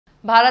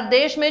भारत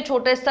देश में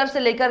छोटे स्तर से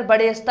लेकर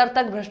बड़े स्तर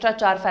तक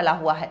भ्रष्टाचार फैला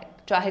हुआ है।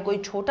 चाहे कोई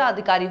छोटा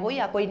अधिकारी हो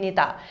या कोई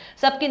नेता,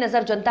 सबकी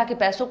नजर जनता के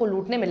पैसों को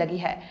लूटने में लगी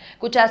है।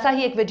 कुछ ऐसा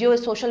ही एक वीडियो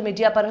इस सोशल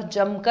मीडिया पर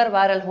जमकर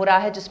वायरल हो रहा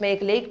है, जिसमें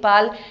एक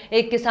लेखपाल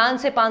एक किसान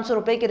से 500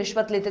 रुपए की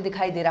रिश्वत लेते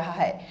दिखाई दे रहा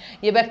है।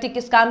 ये व्यक्ति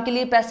किस काम के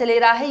लिए पैसे ले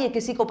रहा है ये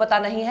किसी को पता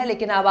नहीं है,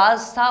 लेकिन आवाज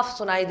साफ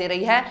सुनाई दे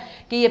रही है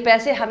कि ये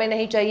पैसे हमें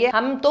नहीं चाहिए,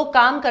 हम तो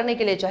काम करने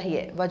के लिए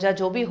चाहिए। वजह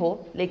जो भी हो,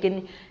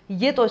 लेकिन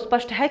ये तो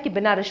स्पष्ट है कि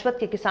बिना रिश्वत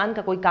के किसान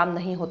का कोई काम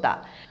नहीं होता।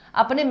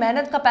 अपने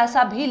मेहनत का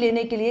पैसा भी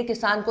लेने के लिए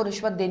किसान को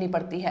रिश्वत देनी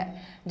पड़ती है।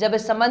 जब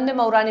इस संबंध में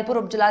मऊरानीपुर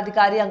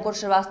उपजिलाधिकारी अंकुर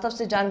श्रीवास्तव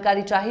से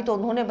जानकारी चाही तो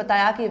उन्होंने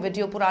बताया कि ये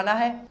वीडियो पुराना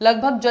है,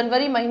 लगभग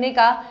जनवरी महीने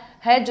का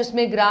है,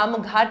 जिसमें ग्राम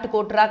घाट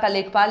कोटरा का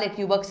लेखपाल एक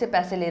युवक से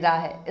पैसे ले रहा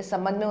है। इस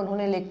संबंध में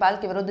उन्होंने लेखपाल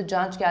के विरुद्ध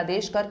जांच के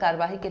आदेश कर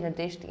कार्रवाई के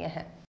निर्देश दिए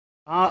हैं।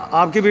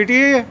 आपकी बेटी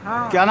है?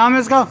 हाँ। क्या नाम है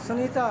इसका?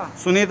 सुनीता।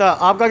 सुनीता।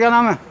 आपका क्या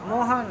नाम है?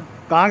 मोहन।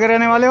 कहाँ के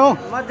रहने वाले हो?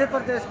 मध्य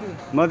प्रदेश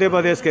की। मध्य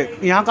प्रदेश के।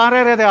 यहाँ कहाँ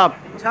रह रहे थे आप?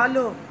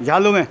 झालू।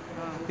 झालू में।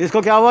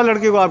 इसको क्या हुआ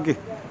लड़की को आपकी?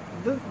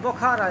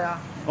 बुखार आया।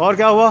 और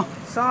क्या हुआ?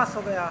 सांस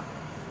हो गया।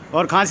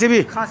 और खांसी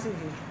भी? खांसी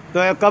भी।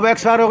 तो कब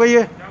एक्सपायर हो गई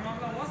है?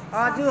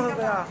 आज ही हो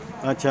गया।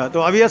 अच्छा,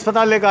 तो अभी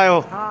अस्पताल लेके आए हो?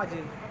 हाँ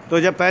जी। तो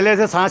जब पहले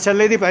से सांस चल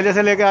रही थी, पहले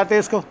से लेके आते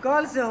इसको?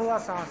 कल से हुआ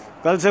सांस।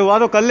 कल से हुआ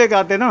तो कल लेके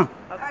आते ना?